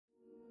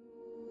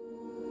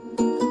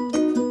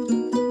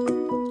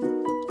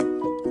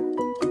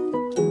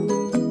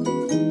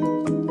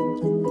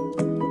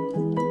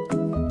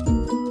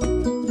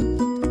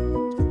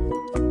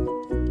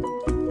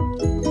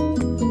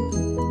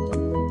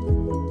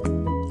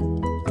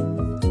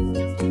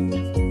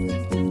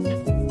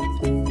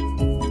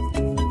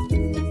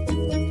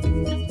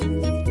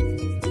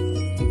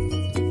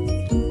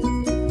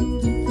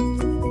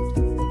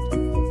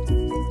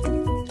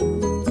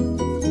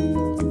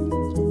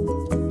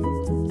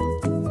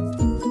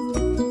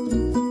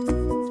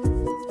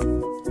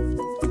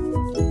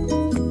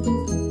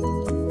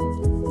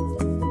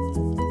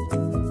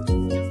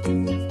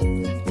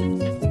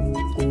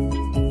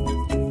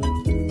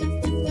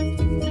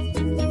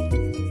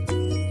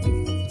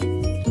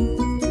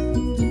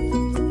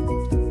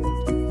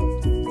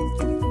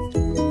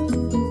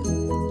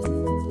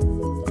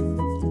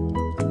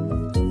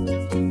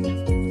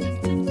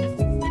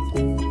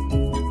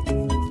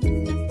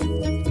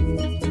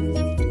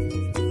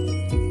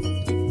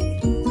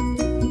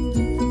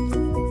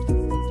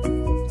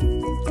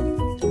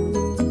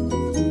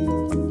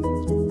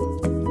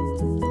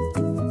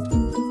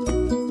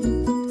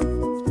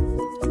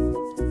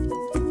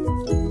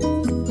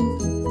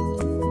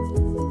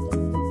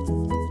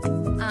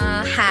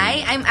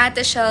Hi, I'm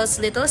Ate Shell's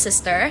little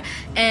sister,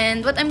 and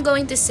what I'm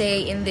going to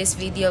say in this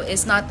video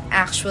is not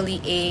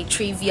actually a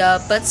trivia,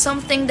 but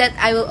something that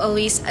I will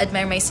always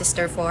admire my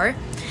sister for.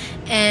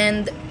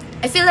 And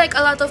I feel like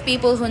a lot of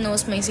people who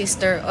knows my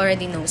sister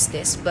already knows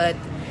this, but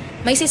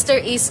my sister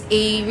is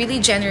a really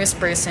generous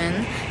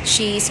person.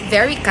 She's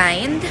very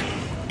kind,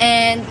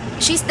 and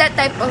she's that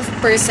type of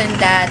person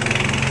that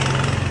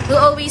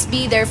will always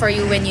be there for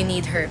you when you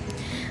need her.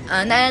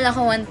 Naalala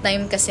ko one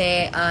time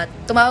kasi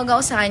tumawag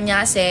ako sa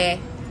kanya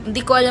kasi hindi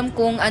ko alam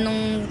kung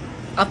anong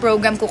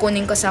program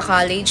kukunin ko sa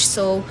college.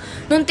 So,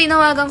 nung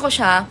tinawagan ko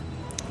siya,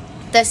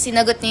 tapos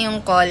sinagot niya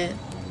yung call,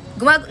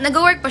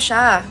 nag-work pa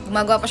siya.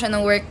 Gumagawa pa siya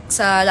ng work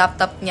sa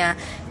laptop niya.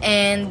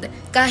 And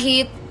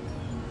kahit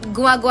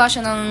gumagawa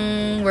siya ng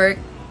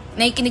work,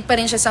 nakikinig pa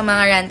rin siya sa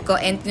mga rant ko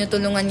and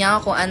tinutulungan niya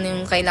ako kung ano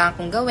yung kailangan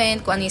kong gawin,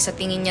 kung ano yung sa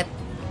tingin niya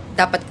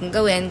dapat kong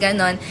gawin,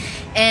 ganon.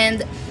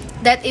 And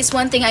that is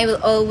one thing I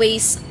will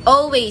always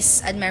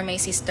admire my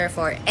sister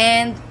for.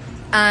 And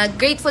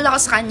grateful ako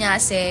sa kanya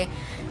kasi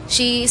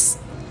she's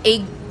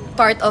a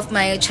part of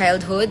my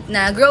childhood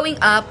na growing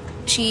up,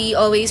 she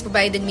always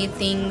provided me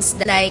things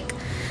like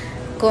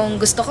kung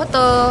gusto ko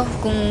to,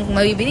 kung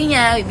mabibili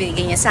niya,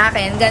 bibigay niya sa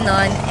akin,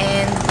 ganon.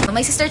 And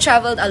my sister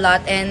traveled a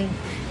lot and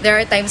there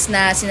are times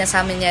na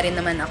sinasama niya rin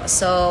naman ako.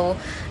 So,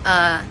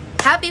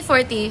 happy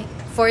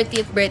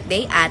 40th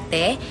birthday,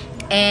 ate.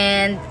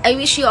 And I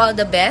wish you all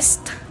the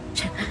best.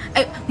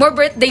 More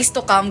birthdays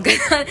to come.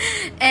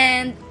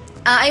 And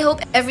I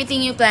hope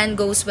everything you plan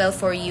goes well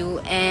for you.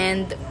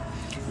 And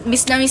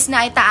miss na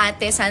kita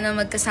ate. Sana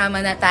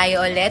magkasama na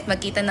tayo ulit.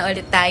 Magkita na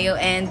ulit tayo.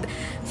 And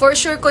for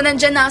sure, kung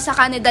nandyan na sa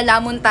Canada,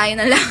 lamon tayo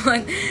na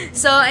lamon.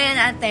 So,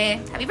 ayan ate.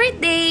 Happy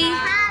birthday!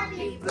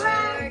 Happy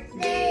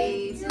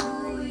birthday to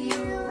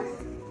you.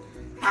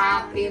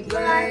 Happy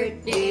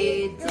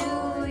birthday to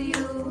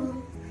you.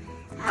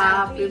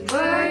 Happy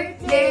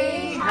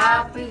birthday,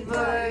 happy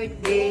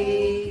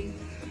birthday.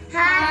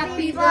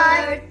 Happy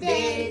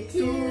birthday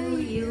to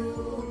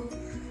you.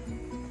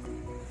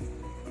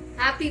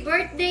 Happy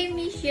birthday,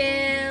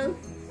 Michelle.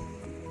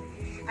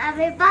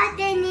 Happy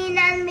birthday,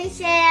 Nina and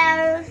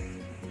Michelle.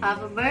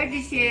 Happy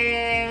birthday,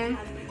 Jeng.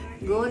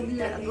 Good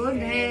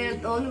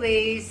health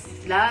always.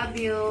 Love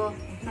you.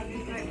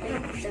 Happy birthday,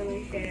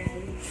 Michelle.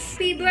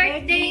 Happy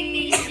birthday,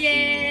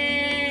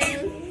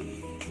 Michelle.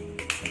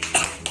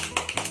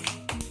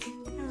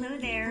 Hello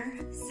there.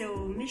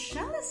 So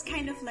Michelle is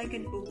kind of like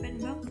an open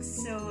book,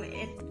 so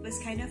it was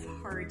kind of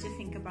hard to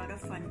think about a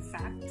fun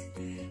fact.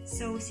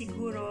 So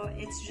siguro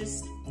it's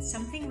just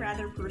something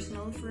rather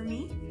personal for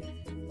me.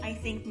 I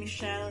think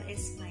Michelle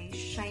is my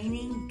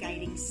shining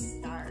guiding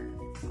star.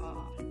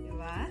 Oh,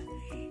 diba?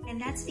 And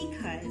that's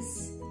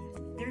because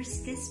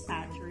there's this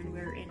pattern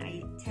wherein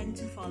I tend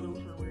to follow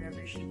her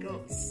wherever she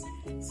goes.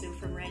 So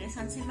from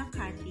Renaissance in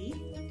Makati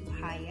to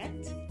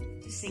Hyatt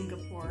to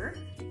Singapore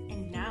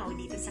and now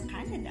dito sa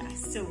Canada.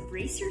 So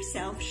brace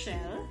yourself,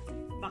 Shell.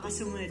 Baka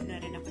sumunod na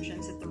rin ako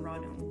dyan sa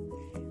Toronto.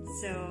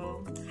 So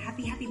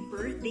happy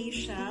birthday,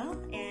 Shell,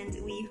 and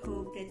we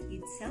hope that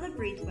you'd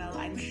celebrate well.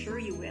 I'm sure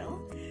you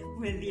will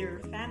with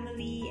your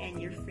family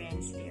and your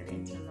friends there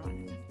in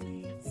Toronto.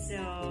 So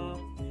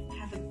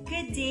have a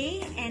good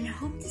day and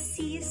hope to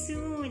see you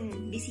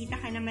soon. Bisita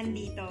ka naman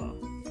dito.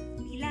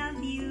 We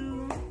love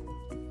you.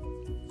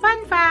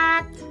 Fun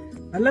fact!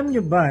 Alam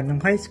nyo ba, nung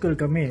high school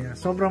kami,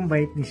 sobrang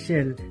bait ni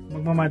Shell,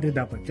 magmamadre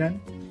dapat yan?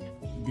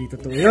 Hindi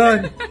totoo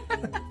yun.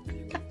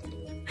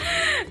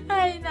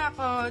 Ay,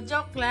 nako,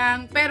 joke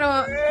lang. Pero,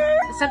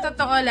 sa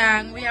totoo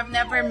lang, we have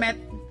never met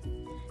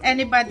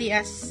anybody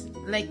as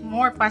like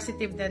more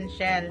positive than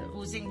Shell,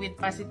 oozing with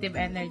positive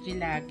energy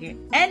lagi.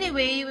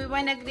 Anyway, we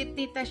wanna greet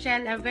Tita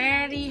Shell a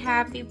very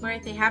happy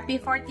birthday.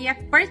 Happy 40th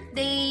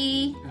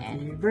birthday!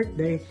 Happy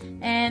birthday!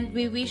 And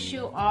we wish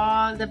you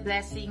all the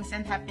blessings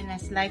and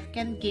happiness life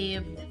can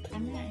give.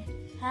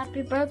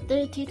 Happy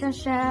birthday, Tita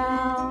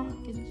Shell.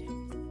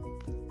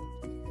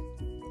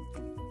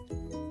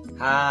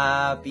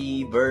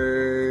 Happy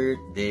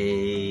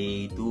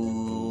birthday to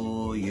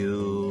you.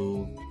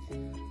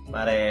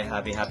 Mare,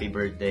 happy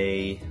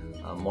birthday.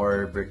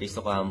 More birthdays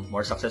to come,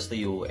 more success to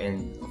you,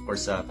 and of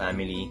course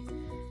family.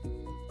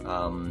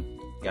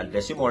 God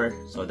bless you more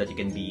so that you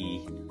can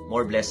be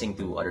more blessing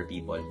to other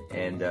people.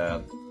 And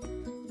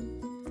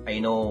I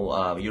know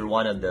you're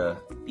one of the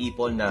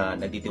people na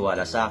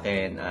nagtitiwala sa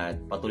akin at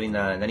patuloy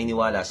na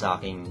naniniwala sa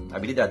aking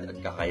abilidad at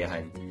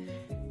kakayahan.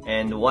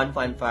 And one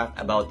fun fact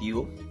about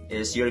you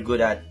is you're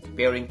good at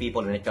pairing people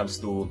when it comes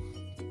to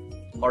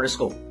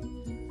horoscope.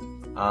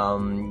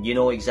 You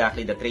know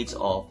exactly the traits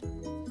of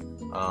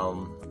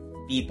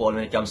people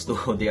when it comes to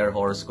their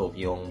horoscope,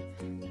 yung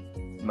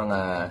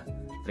mga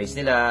traits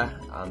nila,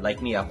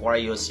 like me,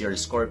 Aquarius, you're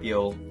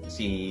Scorpio,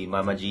 si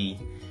Mama G,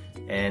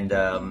 and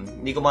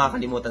hindi ko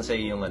makakalimutan sa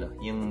iyo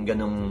yung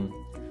ganung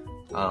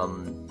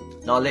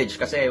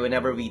knowledge, kasi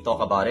whenever we talk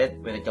about it,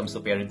 when it comes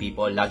to pairing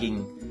people,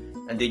 laging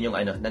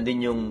nandun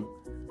yung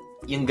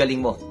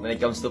galing mo when it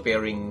comes to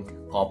pairing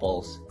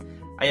couples.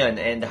 Ayun,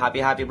 and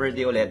happy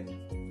birthday ulit.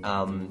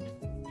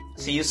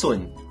 See you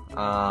soon.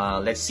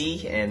 Let's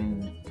see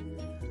and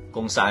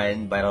kung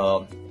saan.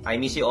 Pero I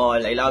miss you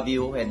all. I love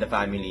you and the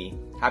family.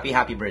 Happy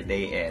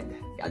birthday and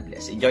God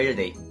bless. Enjoy your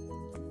day.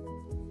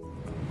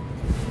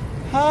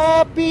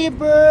 Happy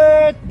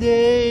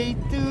birthday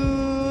to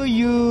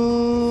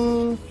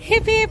you.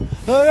 Hip hip!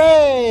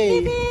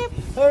 Hooray! Hip hip!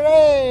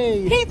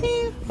 Hooray! Hip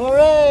hip!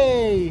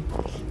 Hooray!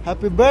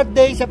 Happy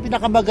birthday sa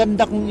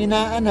pinakamaganda kong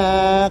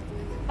inaanak.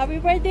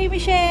 Happy birthday,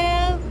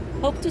 Michelle!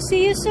 Hope to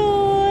see you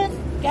soon!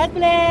 God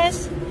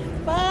bless!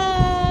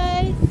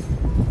 Bye!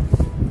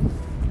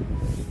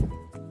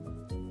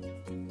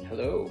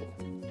 Hello!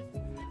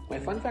 My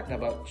fun fact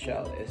about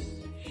Shell is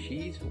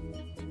she's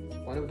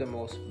one of the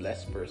most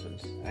blessed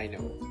persons I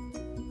know.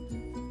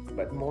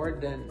 But more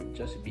than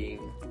just being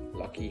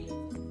lucky,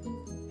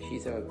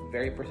 she's a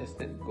very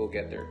persistent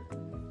go-getter.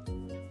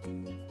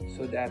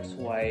 So that's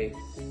why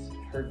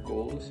her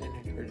goals and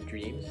her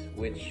dreams,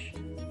 which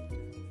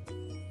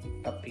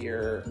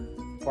appear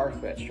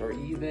far-fetched or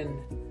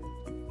even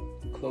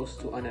close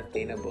to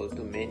unattainable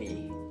to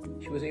many,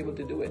 she was able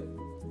to do it.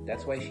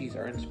 That's why she's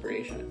our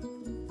inspiration.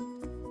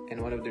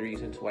 And one of the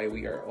reasons why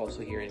we are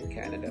also here in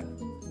Canada.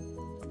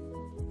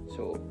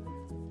 So,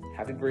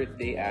 happy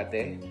birthday,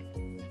 Ate.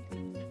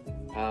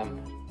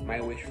 My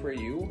wish for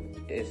you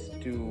is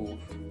to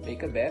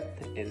make a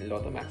bet in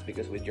Lotto Max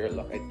because with your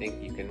luck, I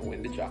think you can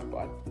win the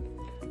jackpot.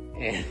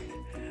 And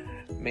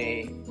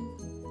may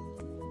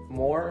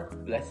more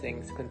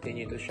blessings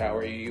continue to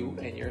shower you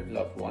and your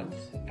loved ones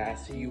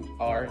as you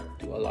are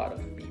to a lot of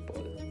people.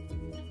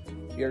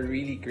 We are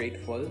really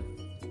grateful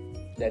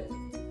that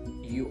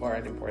you are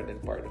an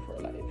important part of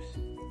our lives.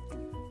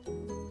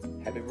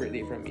 Happy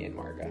birthday from me and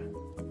Marga.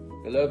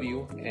 I love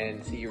you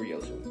and see you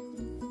real soon.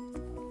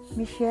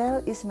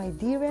 Michelle is my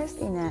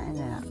dearest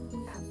inaanak.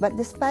 But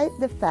despite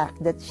the fact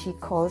that she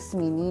calls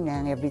me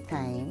Ninang every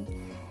time,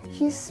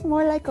 she's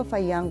more like of a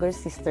younger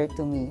sister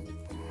to me.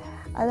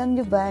 Alam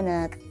niyo ba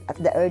na at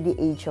the early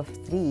age of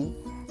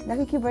 3,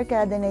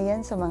 nakikibarkada na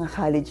yan sa mga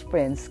college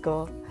friends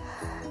ko.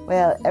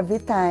 Well,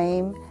 every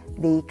time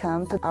they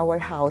come to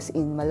our house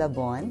in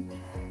Malabon,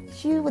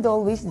 she would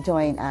always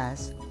join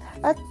us.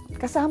 At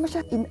kasama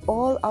siya in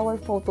all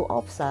our photo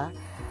ops.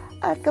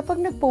 At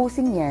kapag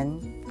nag-posing yan,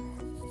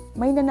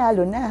 may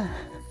nanalo na.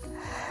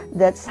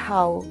 That's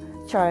how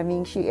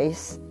charming she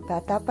is.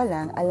 Bata pa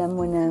lang, alam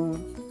mo nang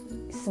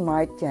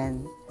smart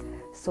yan.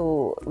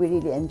 So, we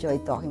really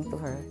enjoy talking to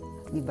her.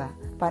 Diba?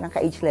 Parang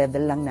ka-age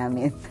level lang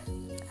namin.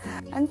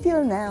 Until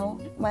now,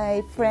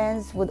 my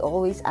friends would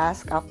always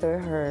ask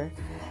after her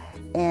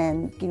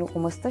and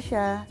kinukumusta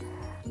siya.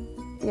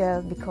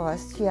 Yeah,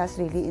 because she has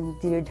really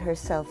endeared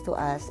herself to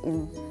us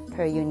in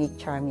her unique,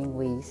 charming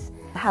ways.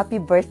 Happy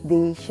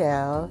birthday,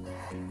 Shell.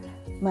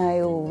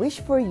 My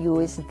wish for you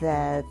is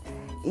that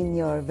in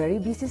your very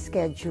busy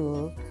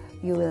schedule,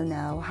 you will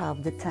now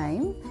have the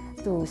time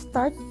to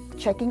start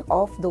checking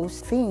off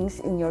those things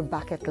in your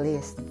bucket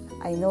list.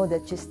 I know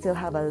that you still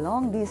have a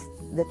long list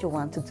that you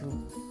want to do.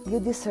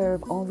 You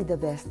deserve only the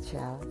best,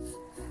 Shell.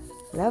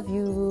 Love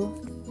you.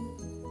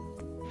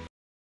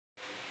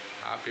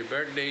 Happy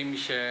birthday,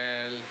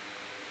 Michelle.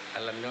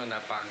 Alam nyo,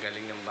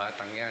 napakagaling ng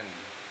batang yan.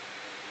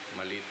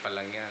 Maliit pa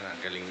lang yan,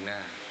 ang galing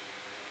na.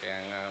 Kaya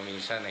nga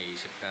minsan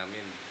naisip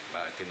namin,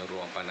 bakit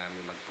tinuruan pa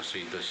namin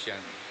magposidos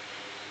yan.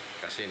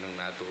 Kasi nung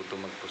natuto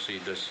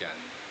magposidos yan,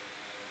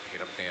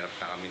 hirap na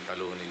kaming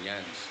talunin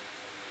yan.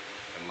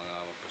 Yung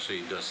mga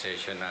posidos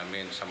session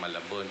namin sa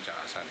Malabon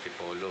tsaka sa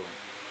Antipolo.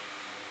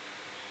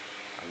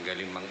 Ang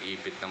galing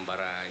mang-ipit ng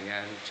barahan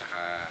yan,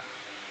 tsaka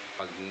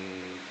pag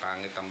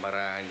pangit ang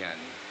barahan yan,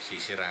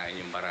 sisirain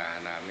yung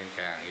barahan namin,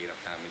 kaya ang hirap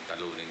namin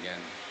talunin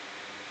yan.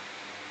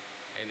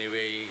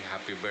 Anyway,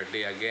 happy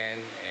birthday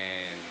again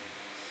and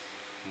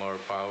more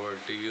power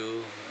to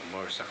you,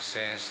 more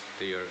success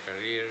to your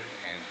career,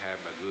 and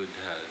have a good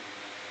health.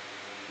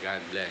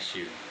 God bless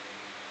you.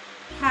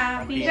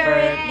 Happy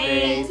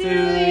birthday to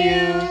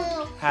you.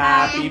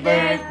 Happy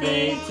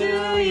birthday to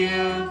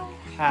you.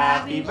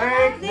 Happy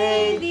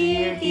birthday,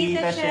 dear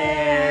Tita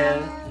Shell.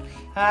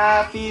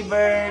 Happy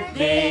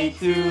birthday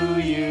to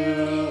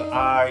you.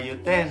 Are you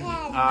 10?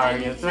 Are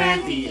you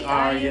 20?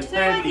 Are you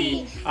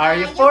 30? Are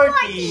you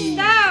 40?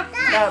 Stop!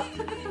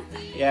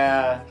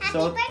 Yeah.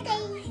 So,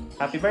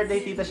 happy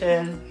birthday, Tita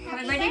Shell.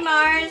 Happy birthday,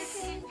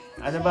 Mars.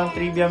 Ano bang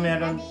trivia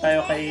meron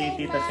tayo kay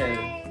Tita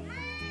Shell?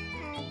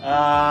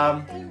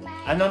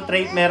 Anong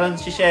trait meron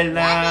si Shell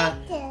na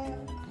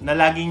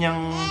lagi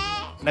niyang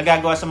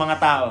nagagawa sa mga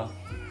tao?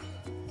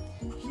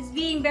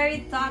 Being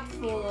very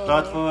thoughtful.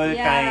 Thoughtful,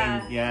 yeah.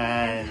 Kind.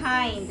 Yan.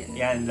 Kind.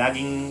 Yan,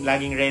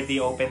 laging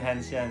ready, open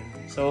hands yan.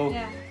 So,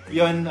 yeah.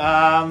 Yun,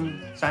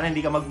 sana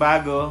hindi ka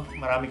magbago.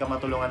 Marami kang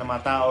matulungan ng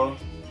mga tao.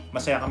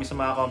 Masaya kami sa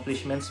mga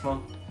accomplishments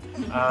mo.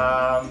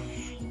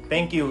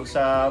 Thank you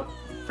sa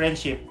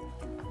friendship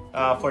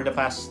for the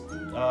past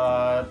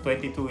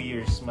 22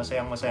 years.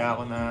 Masayang-masaya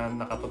ako na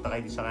nakapunta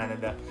kayo sa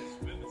Canada.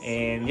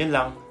 And yun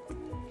lang.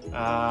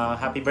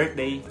 Happy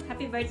birthday.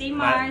 Happy birthday,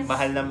 Mars.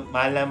 Mahal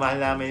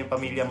namin yung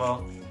pamilya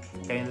mo.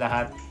 Kayong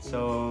lahat.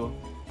 So,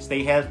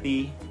 stay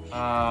healthy.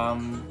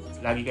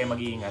 Lagi kayo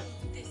mag-iingat.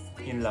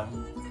 Yun lang.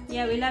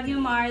 Yeah, we love you,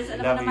 Mars.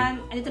 Alam mo Love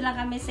naman, andito lang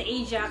kami sa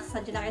Ajax,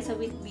 nandiyan na kayo sa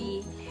Whitby.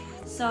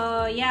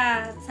 So,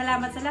 yeah,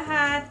 salamat sa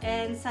lahat,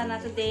 and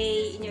sana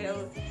today, in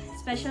your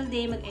special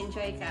day,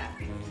 mag-enjoy ka.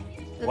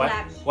 Good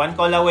luck. One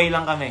call away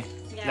lang kami.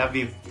 Yeah. Love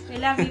you. We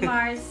love you,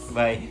 Mars.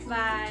 Bye.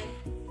 Bye.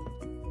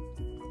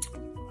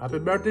 Happy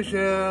birthday,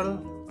 Shell!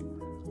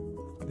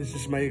 This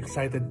is my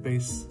excited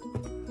face.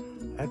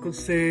 I could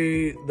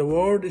say the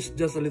world is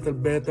just a little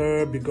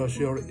better because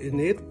you're in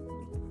it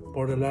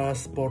for the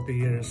last 40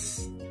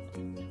 years.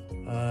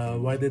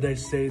 Why did I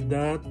say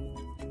that?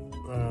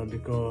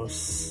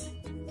 Because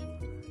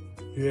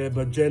you have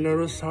a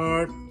generous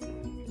heart,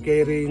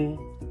 caring,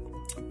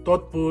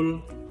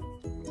 thoughtful.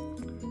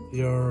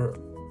 Your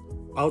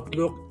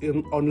outlook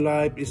on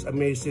life is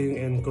amazing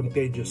and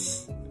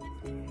contagious.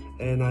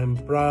 And I'm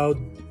proud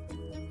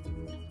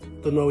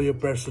to know you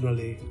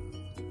personally.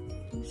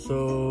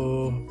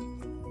 So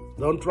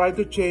don't try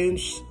to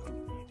change.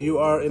 You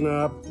are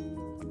enough.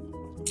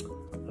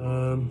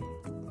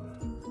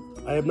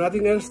 I have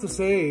nothing else to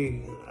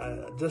say.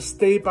 Just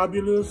stay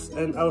fabulous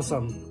and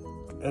awesome.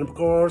 And of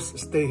course,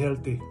 stay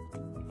healthy.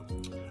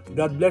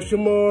 God bless you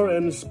more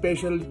and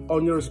special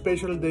on your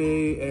special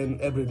day and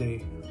every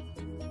day.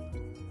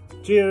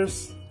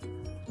 Cheers!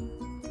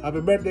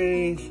 Happy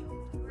birthday!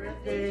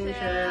 Birthday,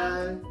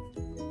 Michelle!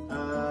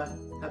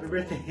 Happy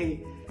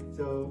birthday!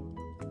 So,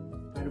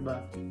 ano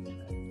ba?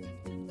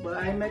 Well,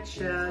 I met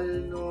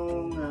Shell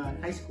nung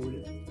high school.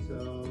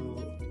 So,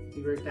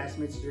 we were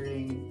classmates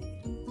during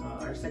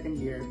our second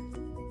year.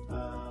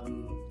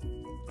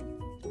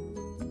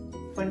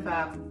 Fun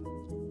fact,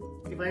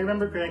 if I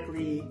remember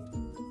correctly,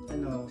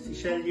 si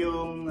Shell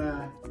yung,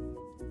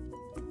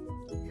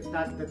 if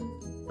not the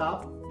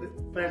top,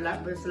 pero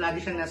lagi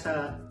siyang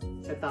nasa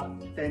top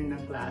 10 ng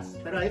class.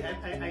 Pero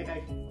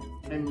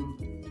I'm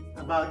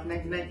about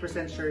 99%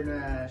 sure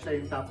na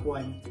siya yung top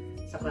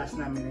 1 sa class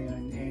namin na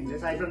yun. And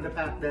aside from the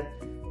fact that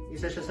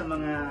isa siya sa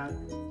mga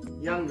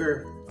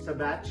younger sa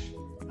batch,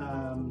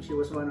 she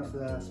was one of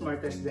the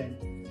smartest then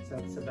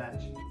sa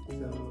batch.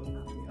 So,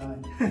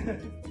 yun.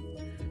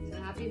 So,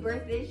 happy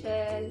birthday,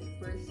 Shell!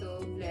 We're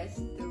so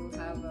blessed to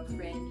have a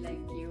friend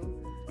like you.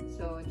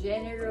 So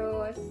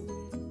generous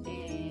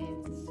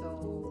and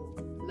so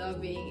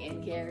loving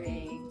and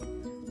caring.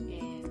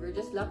 And we're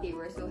just lucky.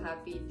 We're so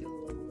happy to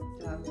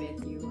have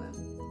met you.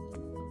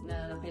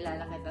 Na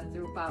nakilala kita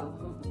through Pao,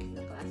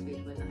 na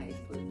classmate mo na high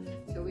school.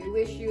 So we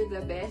wish you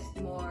the best,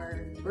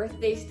 more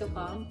birthdays to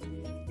come,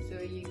 so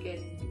you can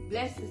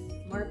bless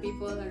more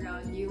people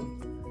around you.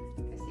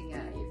 Kasi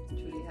nga, you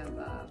truly have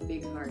a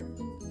big heart.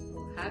 So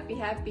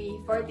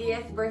happy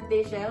 40th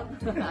birthday, Shell!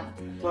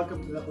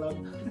 Welcome to the club.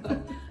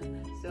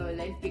 So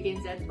life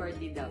begins at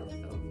 40 daw.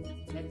 So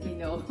let me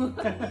know.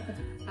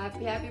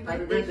 happy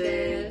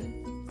birthday, Shell!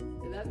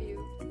 I love you.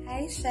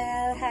 Hi,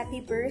 Shell.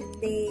 Happy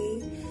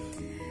birthday.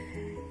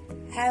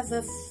 Have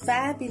a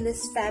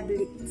fabulous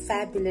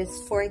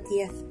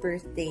 40th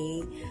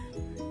birthday.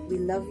 We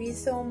love you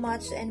so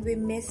much and we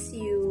miss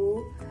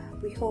you.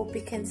 We hope we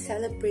can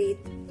celebrate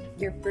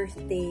your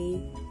birthday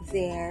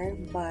there,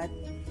 but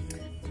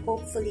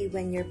hopefully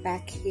when you're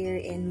back here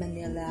in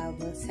Manila,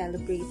 we'll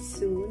celebrate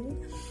soon.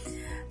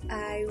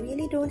 I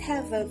really don't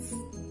have a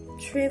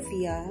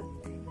trivia,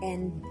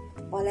 and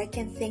all I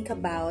can think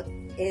about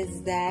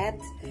is that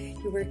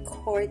you were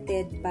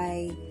courted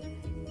by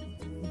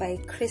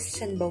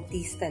Christian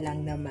Bautista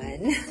lang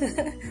naman.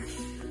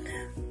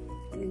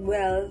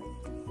 Well,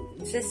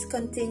 just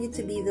continue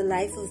to be the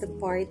life of the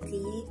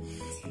party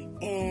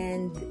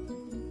and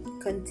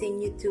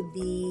continue to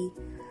be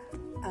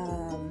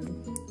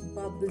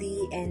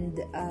bubbly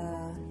and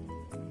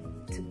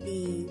to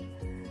be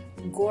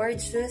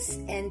gorgeous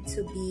and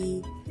to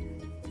be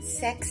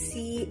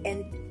sexy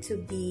and to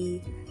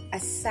be a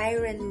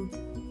siren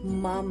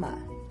mama,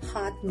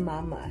 hot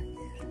mama.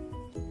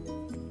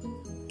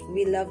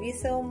 We love you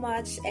so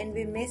much and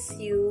we miss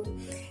you,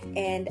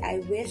 and I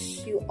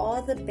wish you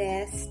all the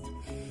best,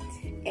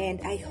 and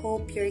I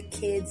hope your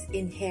kids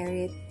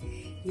inherit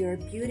your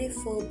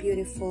beautiful,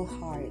 beautiful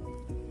heart.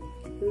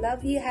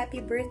 Love you.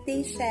 Happy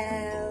birthday,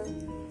 Shell.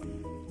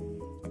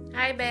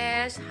 Hi,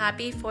 Besh.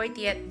 Happy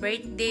 40th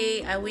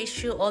birthday. I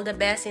wish you all the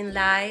best in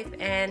life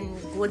and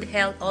good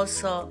health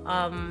also.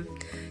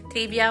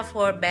 Trivia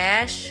for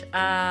Besh.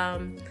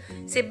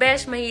 Si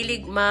Besh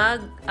mahilig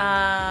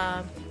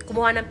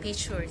kumuha ng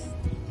pictures.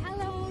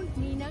 Hello,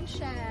 Ninang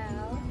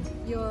Shell.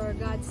 Your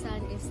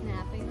godson is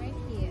napping right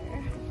here.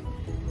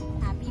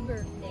 Happy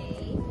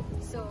birthday.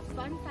 So,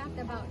 fun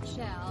fact about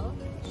Shell,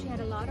 she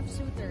had a lot of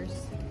suitors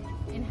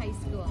in high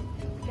school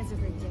because of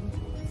her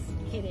dimples.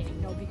 Kidding.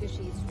 No, because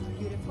she's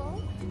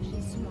beautiful,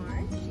 she's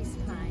smart, she's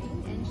kind,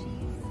 and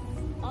she's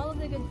all of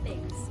the good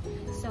things.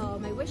 So,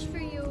 my wish for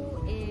you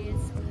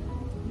is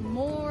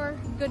more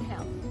good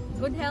health.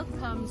 Good health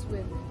comes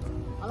with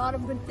a lot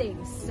of good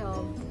things.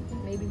 So,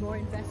 maybe more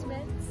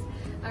investments.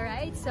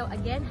 Alright, so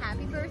again,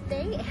 happy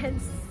birthday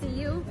and see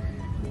you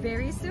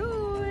very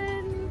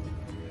soon!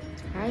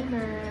 Hi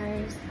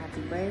Mars!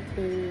 Happy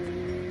birthday!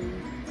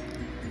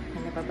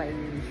 Ano pa ba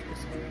i-wish ko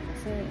sa'yo?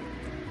 Kasi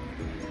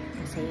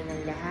sa iyo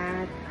ng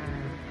lahat.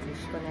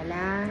 Wish ko na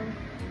lang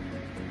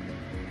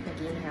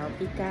maging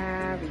healthy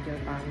ka with your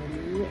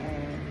family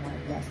and more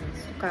blessings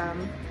to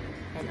come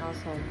and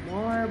also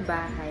more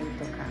bahay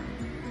to come.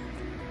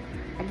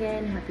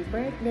 Again, happy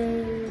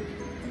birthday!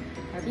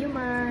 Love you,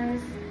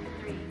 Mars!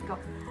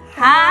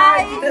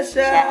 Hi,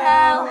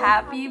 Michelle!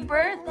 Happy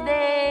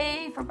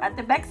birthday from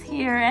Ate Bex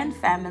here and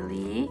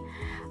family.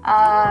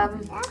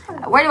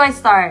 Where do I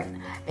start?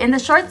 In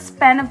the short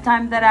span of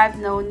time that I've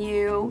known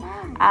you,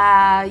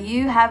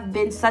 you have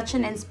been such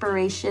an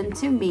inspiration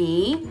to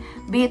me.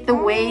 Be it the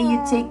way you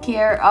take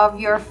care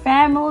of your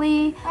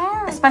family,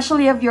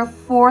 especially of your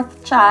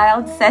fourth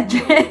child,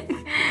 Cedric,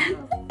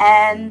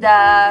 and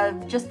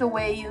just the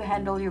way you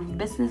handle your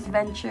business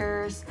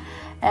ventures.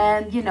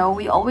 And, you know,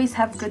 we always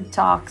have good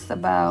talks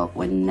about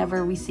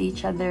whenever we see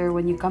each other,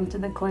 when you come to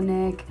the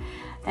clinic.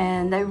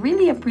 And I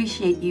really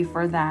appreciate you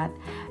for that.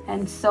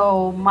 And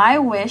so my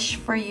wish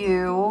for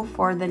you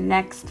for the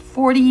next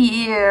 40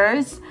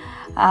 years,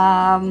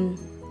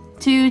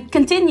 to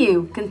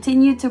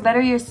continue to better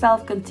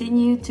yourself,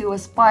 continue to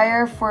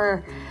aspire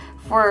for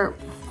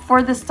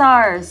the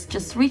stars.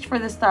 Just reach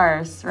for the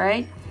stars,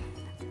 right?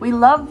 We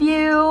love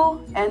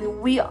you, and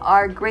we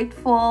are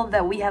grateful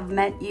that we have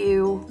met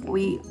you.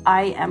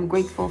 I am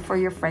grateful for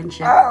your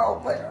friendship.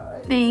 Oh my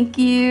God. Thank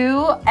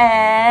you,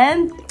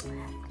 and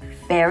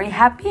very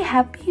happy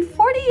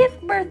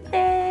 40th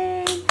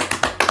birthday.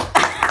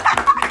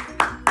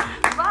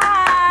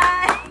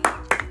 Bye.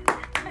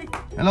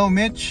 Hello,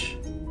 Mitch.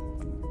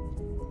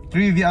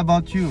 Trivia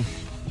about you.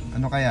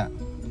 Ano kaya?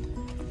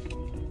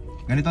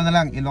 Ganito na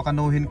lang,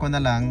 Ilocanohin ko na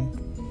lang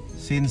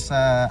since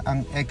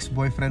ang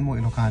ex-boyfriend mo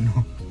Ilocano.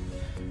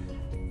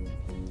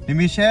 Ni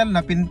Michelle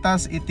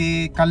napintas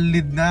iti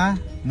kallid na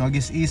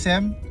nogis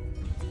isem.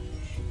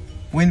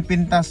 When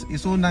pintas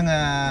iso na nga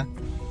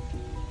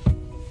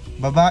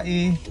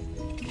babae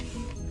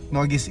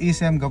nogis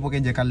isem gapo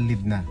kenja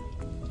kallid na.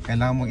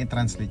 Kailangan mong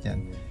i-translate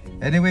yan.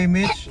 Anyway,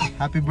 Mitch,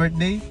 happy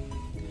birthday.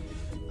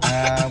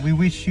 We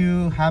wish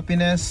you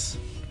happiness,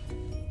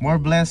 more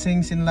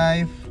blessings in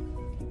life,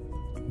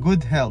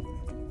 good health,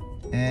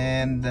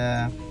 and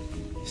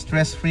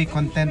stress-free,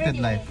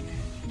 contented life.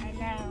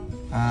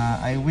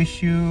 I wish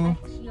you,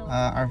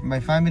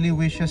 my family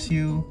wishes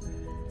you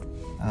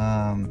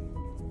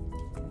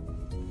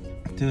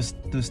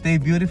to stay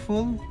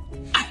beautiful,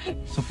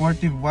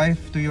 supportive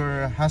wife to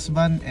your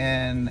husband,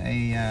 and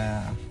a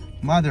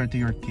mother to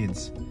your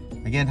kids.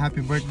 Again,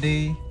 happy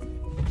birthday,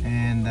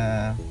 and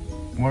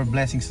more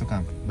blessings to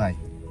come. Bye.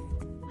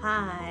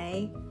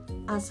 Hi.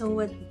 So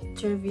what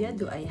trivia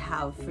do I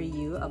have for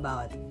you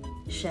about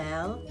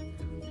Shell?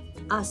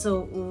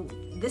 So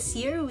this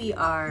year we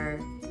are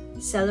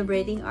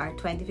celebrating our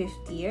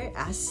 25th year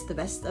as the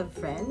best of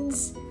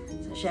friends,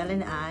 so Shell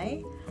and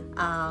I.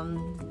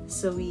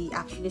 So we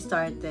actually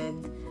started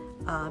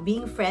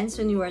being friends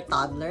when we were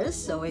toddlers.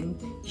 So when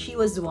she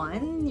was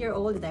 1 year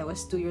old and I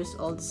was 2 years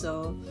old,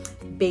 so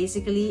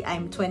basically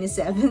I'm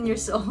 27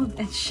 years old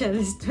and Shell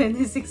is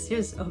 26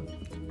 years old.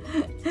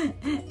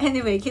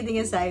 Anyway, kidding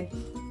aside,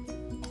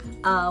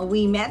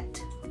 we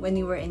met when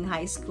we were in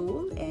high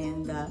school,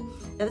 and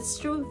that's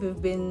true.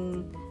 We've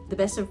been the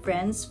best of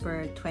friends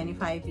for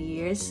 25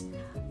 years.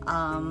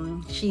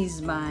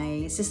 She's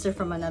my sister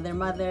from another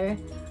mother.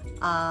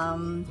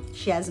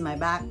 She has my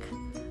back.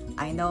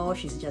 I know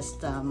she's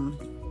just a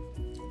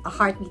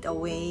heartbeat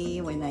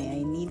away when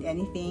I need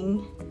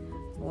anything.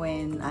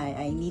 When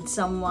I need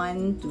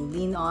someone to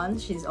lean on,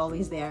 she's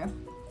always there.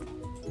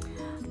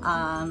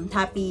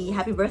 Happy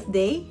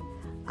birthday.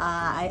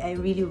 I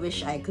really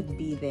wish I could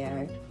be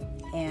there.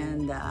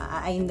 And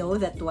I know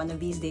that one of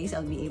these days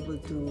I'll be able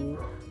to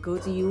go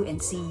to you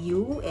and see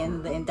you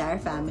and the entire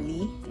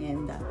family.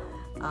 And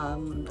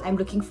I'm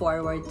looking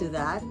forward to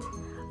that.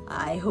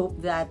 I hope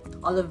that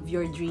all of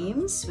your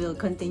dreams will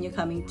continue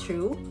coming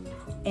true.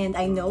 And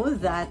I know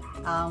that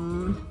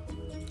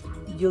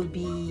you'll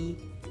be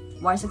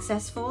more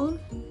successful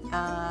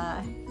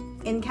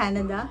in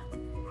Canada.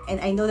 And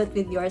I know that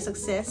with your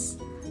success,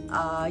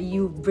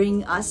 you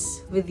bring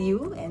us with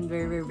you, and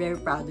we're very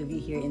proud of you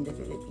here in the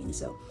Philippines.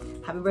 So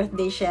happy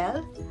birthday,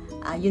 Shell.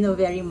 You know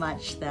very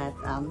much that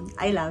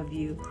I love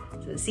you.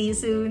 So see you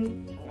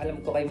soon.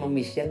 Alam ko kay Ma'am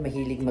Michelle,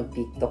 mahilig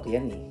mag-TikTok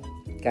yan eh.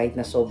 Kahit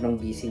na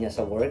sobrang busy niya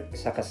sa work,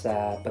 saka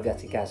sa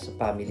pag-asikaso sa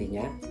family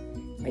niya,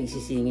 may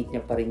isisingit niya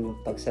pa rin yung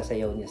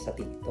pagsasayaw niya sa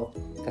TikTok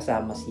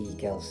kasama si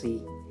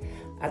Kelsey.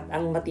 At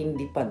ang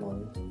matindi pa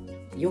nun,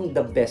 yung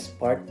the best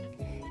part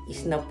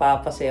is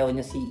napapasayaw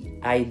niya si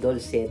Idol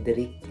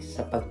Cedric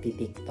sa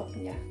pagti-TikTok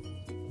niya.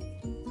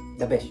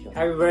 The best yun.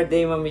 Happy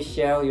birthday, Ma'am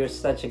Michelle. You're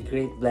such a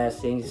great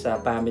blessing sa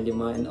family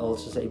mo and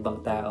also sa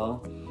ibang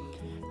tao.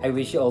 I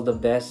wish you all the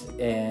best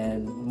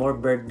and more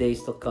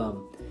birthdays to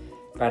come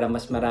para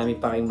mas marami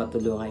pa kayong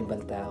matulungan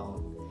ibang tao.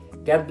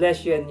 God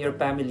bless you and your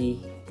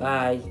family.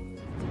 Bye!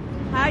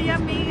 Hi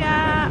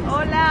amiga,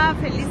 hola,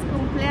 feliz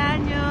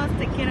cumpleaños,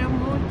 te quiero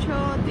mucho,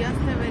 Dios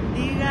te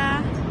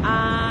bendiga.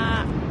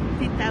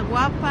 Tita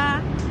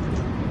guapa,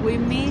 We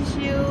miss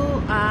you.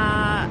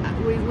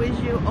 We wish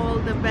you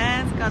all the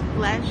best. God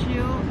bless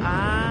you.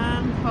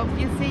 And hope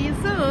you see you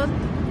soon.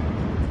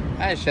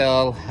 Hi,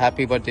 Shell.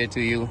 Happy birthday to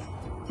you.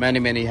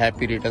 Many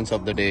happy returns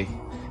of the day.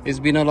 It's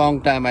been a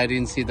long time I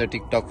didn't see the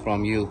TikTok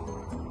from you.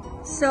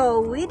 So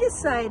we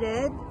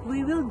decided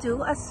we will do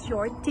a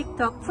short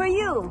TikTok for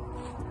you.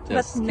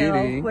 Just but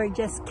kidding. No, we're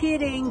just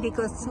kidding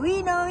because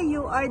we know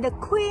you are the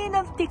queen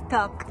of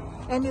TikTok.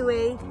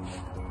 Anyway,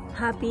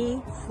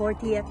 happy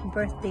 40th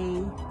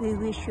birthday. We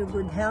wish you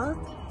good health.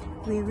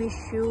 We wish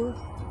you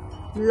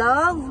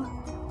love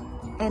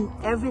and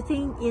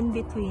everything in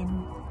between.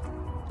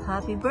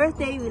 Happy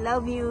birthday. We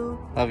love you.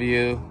 Love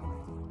you.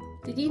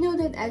 Did you know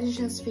that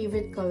Adisha's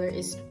favorite color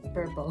is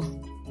purple?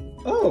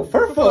 Oh,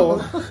 purple!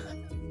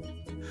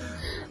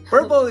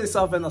 Purple is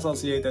often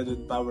associated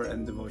with power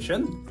and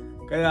devotion.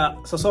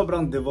 Kaya sa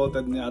sobrang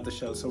devoted ni Ate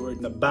Shell sa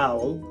word na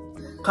bowel,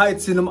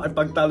 kahit sino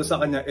makipagtalo sa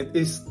kanya, it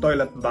is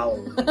toilet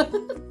bowl.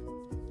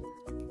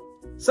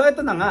 So ito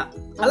na nga.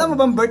 Alam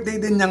mo bang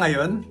birthday din niya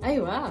ngayon? Ay,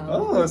 wow.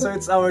 Oh, so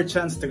it's our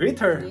chance to greet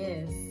her.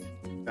 Yes.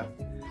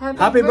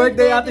 Happy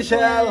birthday, Ate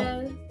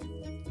Shell!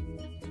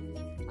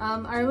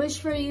 Our wish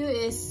for you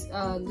is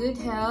good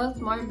health,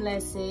 more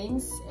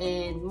blessings,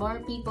 and more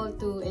people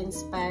to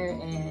inspire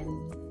and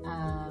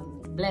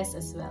bless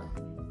as well.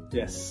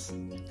 Yes.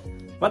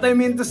 What I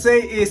mean to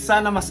say is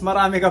sana mas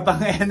marami ka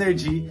pang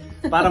energy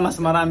para mas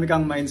marami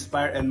kang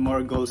ma-inspire and more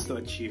goals to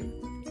achieve.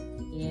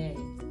 Yeah.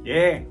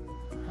 Yeah.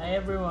 Hi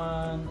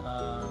everyone.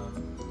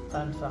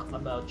 Fun fact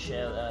about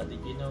Shell.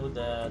 Did you know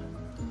that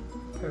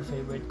her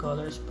favorite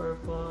color is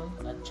purple?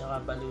 At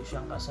saka baliw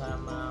siyang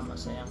kasama,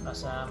 masayang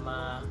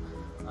kasama.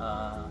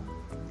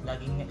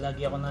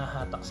 Lagi ako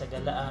nahatak sa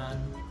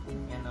galaan.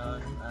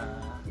 Ganon.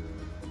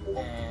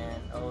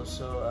 And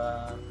also,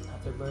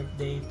 happy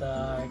birthday,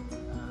 Tart.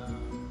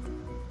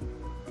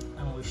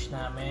 Ang wish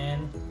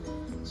namin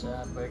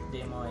sa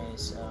birthday mo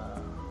is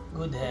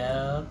good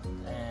health,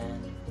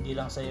 and hindi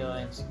lang sa'yo,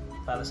 and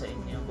para sa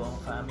inyo, buong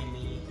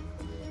family.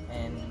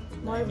 And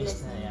More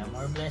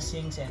more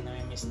blessings, and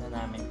nami-miss na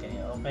namin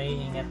kayo. Okay,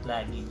 ingat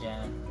lagi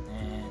dyan.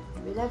 And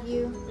we love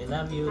you. We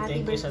love you.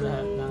 Happy Thank you sa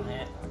lahat birthday. ng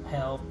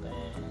help,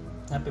 and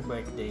happy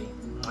birthday.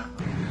 Mwah.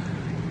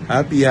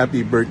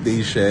 Happy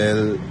birthday,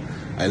 Shell.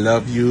 I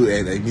love you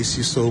and I miss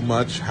you so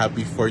much.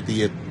 Happy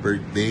 40th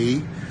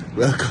birthday.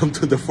 Welcome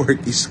to the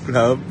 40s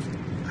Club.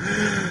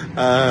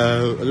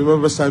 Ano ba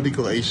masabi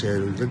ko kay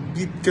Shell?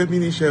 Nag-meet kami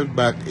ni Shell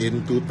back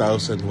in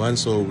 2001.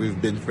 So we've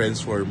been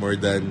friends for more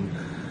than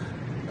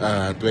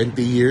 21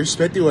 years.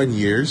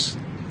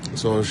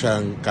 So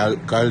siyang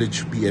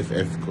college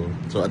BFF ko.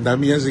 So ang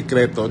dami niyang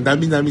sikreto. Ang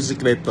dami namin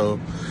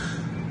sikreto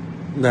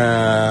na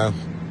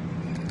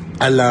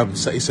alam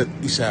sa isa't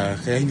isa,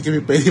 kaya hindi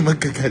kami pwede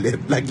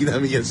magkagalit. Lagi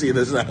namin yan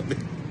sinasabi.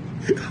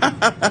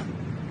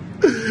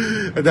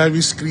 Ang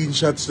daming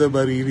screenshots na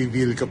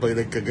marireveal kapag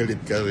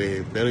nagkagalit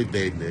kami. Pero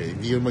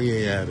hindi yun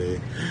mangyayari.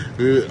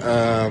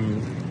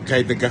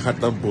 Kahit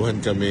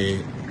nagkakatampuhan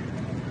kami,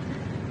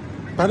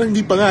 parang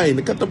hindi pa nga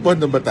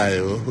nagkatampuhan na ba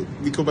tayo?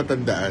 Hindi ko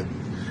matandaan.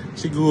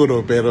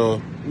 Siguro, pero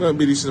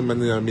mabilis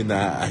naman namin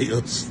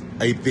naayos,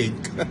 I think.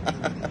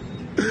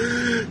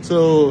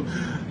 So,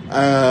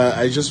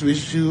 I just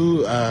wish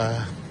you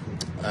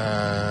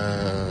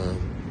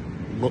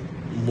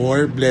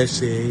more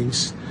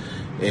blessings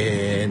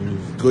and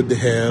good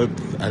health.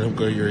 Alam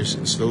ko you're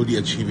slowly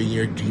achieving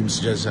your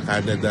dreams dyan sa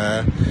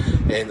Canada,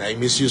 and I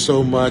miss you so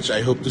much.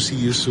 I hope to see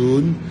you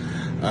soon.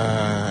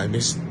 I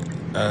miss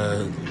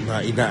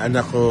mga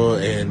inaanak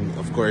ko, and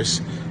of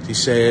course she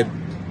said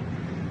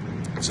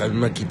sana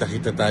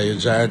magkita-kita tayo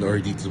dyan or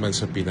dito man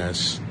sa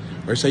Pinas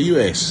or sa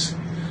US.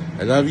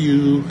 I love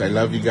you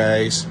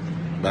guys.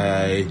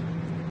 Bye!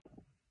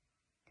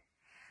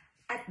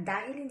 At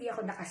dahil hindi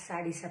ako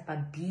nakasali sa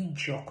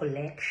pa-video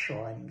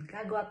collection,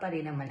 gagawa pa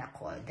rin naman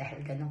ako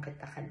dahil ganun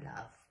kita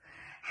ka-love.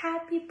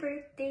 Happy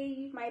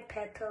birthday, my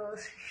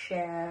petals,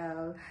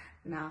 Shell!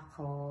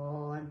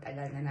 Nako, ang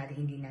tagal na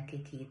natin hindi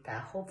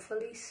nakikita.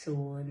 Hopefully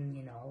soon,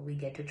 we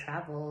get to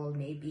travel.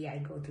 Maybe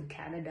I go to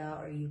Canada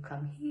or you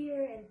come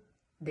here in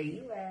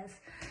the US.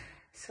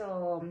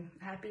 So,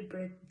 happy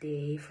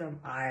birthday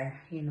from our,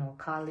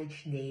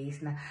 college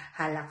days na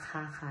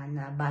halakhaka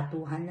na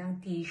batuhan ng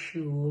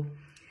tissue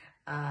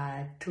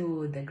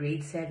to the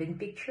grade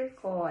 7 picture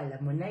ko.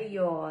 Alam mo na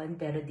yon,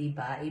 pero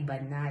diba, iba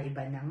na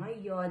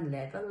ngayon,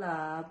 level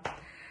up.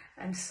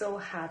 I'm so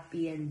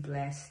happy and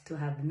blessed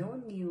to have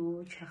known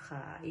you.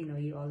 Tsaka,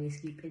 you always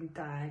keep in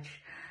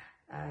touch.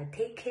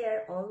 Take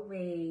care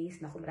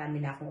always. Naku, marami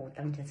na akong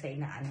utang dyan sa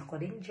inaanak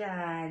ko rin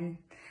dyan.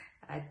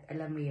 At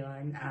alam mo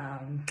yun,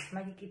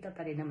 magkikita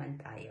pa rin naman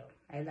tayo.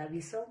 I love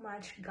you so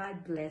much.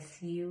 God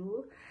bless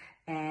you.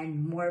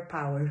 And more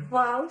power.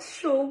 Wow,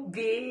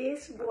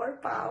 showbiz! More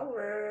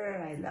power.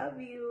 I love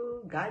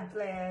you. God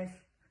bless.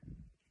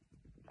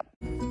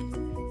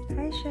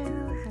 Hi,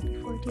 Shell. Happy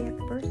 40th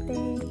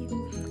birthday.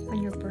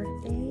 On your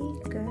birthday,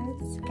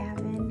 Goods,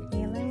 Gavin,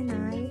 Ayla, and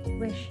I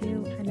wish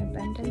you an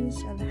abundance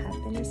of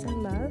happiness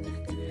and love.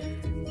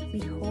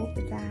 We hope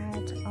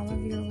that all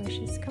of your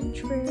wishes come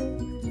true.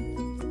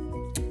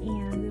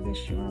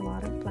 wish you a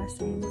lot of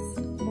blessings,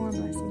 more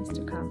blessings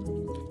to come,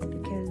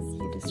 because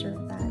you deserve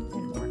that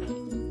and more.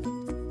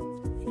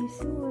 See you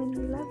soon.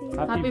 We love you.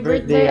 Happy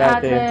birthday,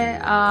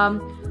 Ate.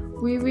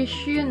 We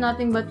wish you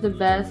nothing but the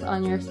best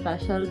on your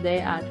special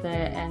day,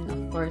 Ate, and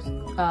of course,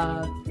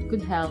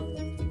 good health.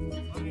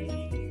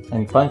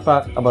 And fun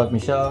fact about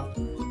Michelle,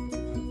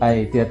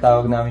 ay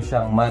tinatawag namin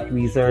siyang math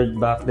wizard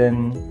back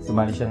then.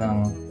 Sumali siya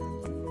ng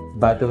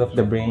Battle of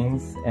the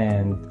Brains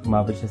and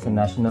umabot siya sa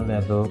national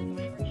level.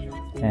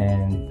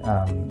 And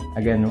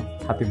again,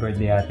 happy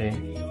birthday, Ate.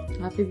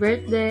 Happy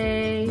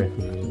birthday.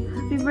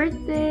 Happy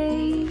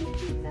birthday.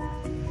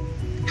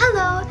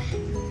 Hello,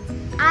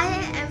 I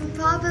am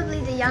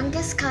probably the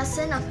youngest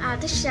cousin of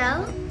Ate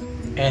Shell.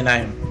 And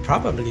I'm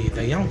probably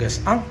the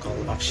youngest uncle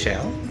of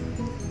Shell.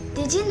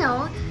 Did you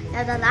know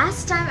that the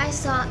last time I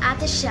saw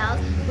Ate Shell,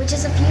 which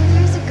is a few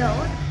years ago,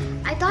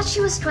 I thought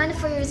she was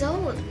 24 years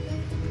old.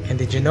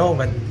 And did you know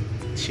when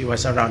she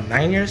was around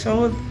 9 years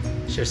old,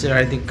 she was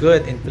already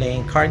good in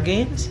playing card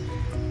games,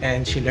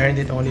 and she learned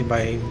it only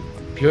by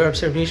pure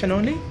observation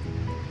only?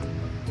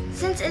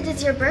 Since it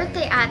is your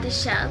birthday, Ate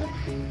Shell,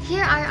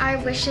 here are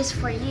our wishes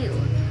for you.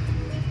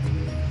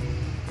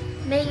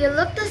 May you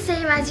look the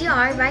same as you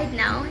are right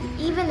now,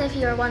 even if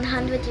you are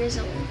 100 years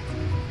old.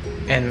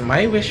 And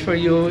my wish for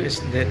you is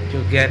that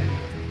you get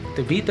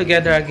to be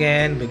together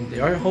again with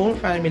your whole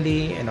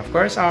family and of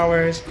course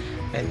ours,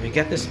 and we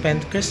get to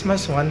spend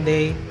Christmas one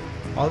day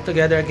all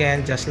together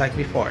again just like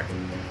before.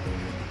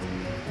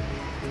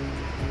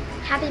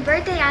 Happy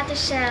birthday, Ate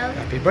Shell.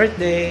 Happy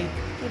birthday.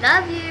 We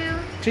love you.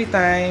 3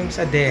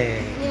 times a day.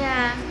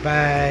 Yeah.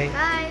 Bye.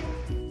 Bye.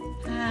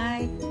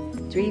 Hi.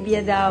 Trivia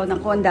daw.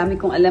 Naku, ang dami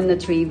kong alam na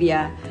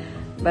trivia.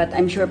 But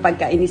I'm sure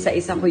pagka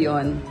inisa-isa ko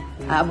yon,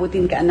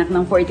 aabutin ka anak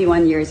ng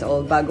 41 years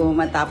old bago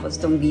matapos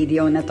tong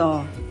video na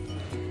to.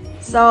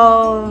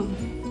 So,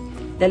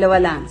 dalawa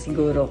lang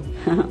siguro.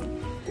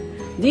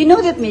 Do you know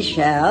that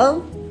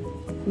Michelle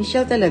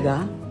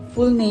talaga?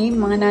 Full name,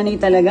 mga nanay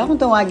talaga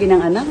kung tawagin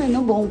ng anak,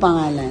 buong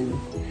pangalan.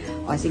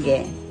 O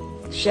sige,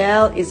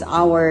 Shell is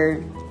our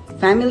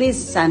family's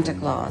Santa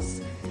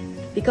Claus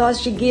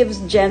because she gives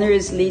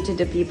generously to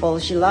the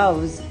people she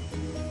loves.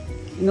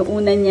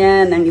 Inuuna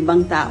niya ng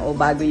ibang tao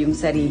bago yung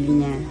sarili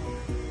niya.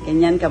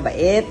 Ganyan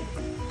kabait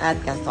at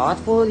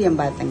ka-thoughtful yung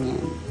batang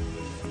yan.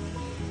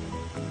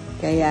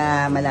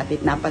 Kaya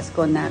malapit na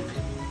Pasko, nak.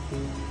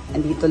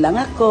 Andito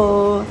lang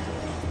ako.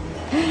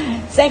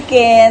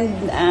 Second,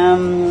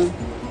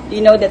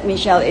 you know that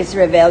Michelle is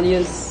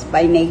rebellious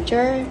by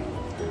nature.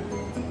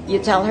 You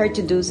tell her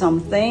to do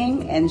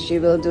something and she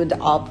will do the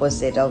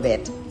opposite of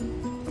it.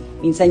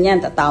 Minsan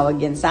yan,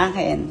 tatawag yan sa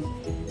akin.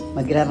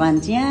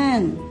 Magra-rant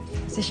yan.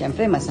 Kasi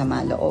syempre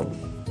masama loob.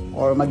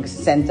 Or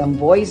mag-send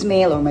ng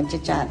voicemail or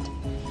mag-chat.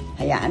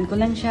 Hayaan ko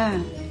lang siya.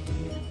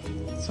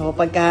 So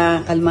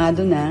pagka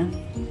kalmado na,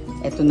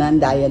 eto na ang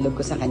dialogue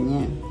ko sa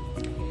kanya.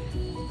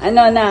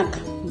 Ano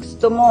anak,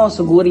 gusto mo,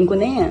 sugurin ko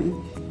na yan.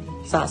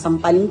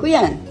 Sasampalin ko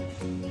yan.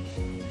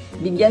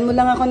 Bigyan mo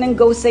lang ako ng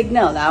go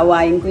signal,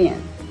 aawain ko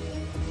yan.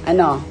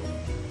 Ano?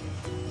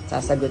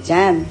 Sasagot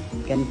yan.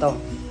 Ganito.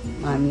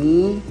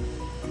 Mami,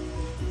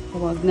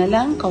 huwag na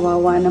lang,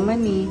 kawawa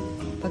naman eh.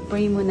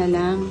 Pag-pray mo na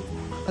lang.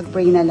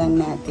 Pag-pray na lang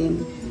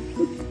natin.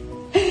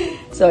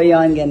 So,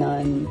 yon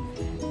ganon.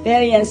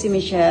 Pero yan si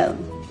Michelle.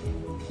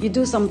 You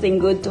do something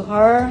good to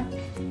her,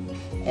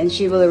 and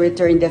she will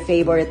return the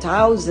favor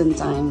 1,000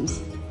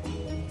 times.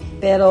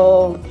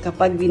 Pero,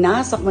 kapag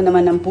binasak mo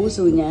naman ang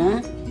puso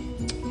niya,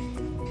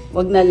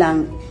 wag na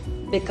lang.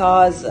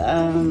 Because,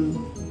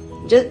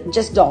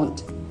 just don't.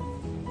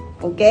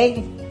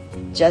 Okay?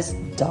 Just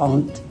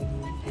don't.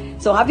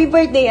 So, happy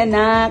birthday,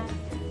 anak!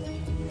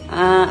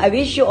 I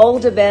wish you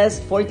all the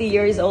best. 40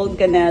 years old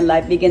ka na.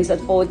 Life begins at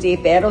 40.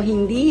 Pero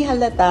hindi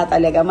halata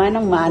talaga.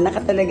 Manang-mana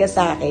ka talaga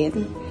sa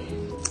akin.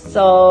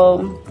 So,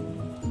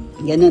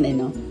 ganun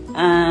no?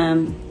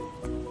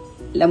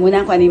 Alam mo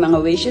na kung ano yung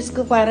mga wishes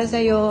ko para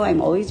sa'yo.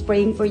 I'm always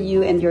praying for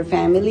you and your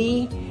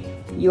family.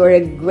 You're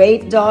a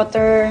great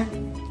daughter.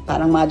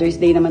 Parang Mother's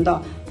Day naman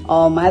to.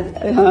 Oh,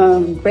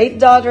 great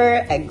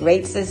daughter, a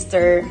great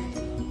sister,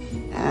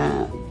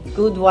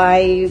 good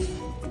wife,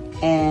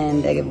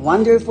 and a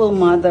wonderful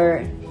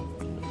mother,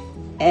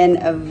 and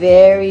a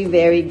very,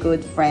 very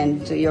good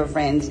friend to your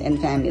friends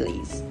and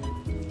families.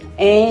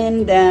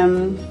 And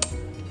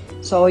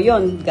so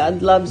yun,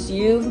 God loves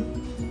you,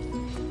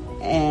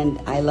 and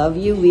I love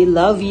you, we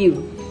love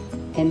you,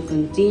 and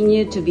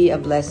continue to be a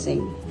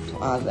blessing to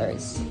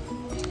others.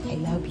 I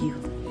love you.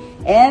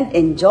 And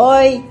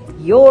enjoy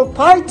your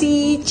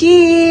party!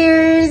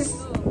 Cheers!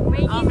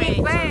 Okay,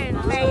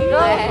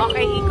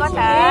 ikot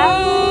ha.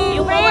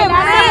 Yung mawala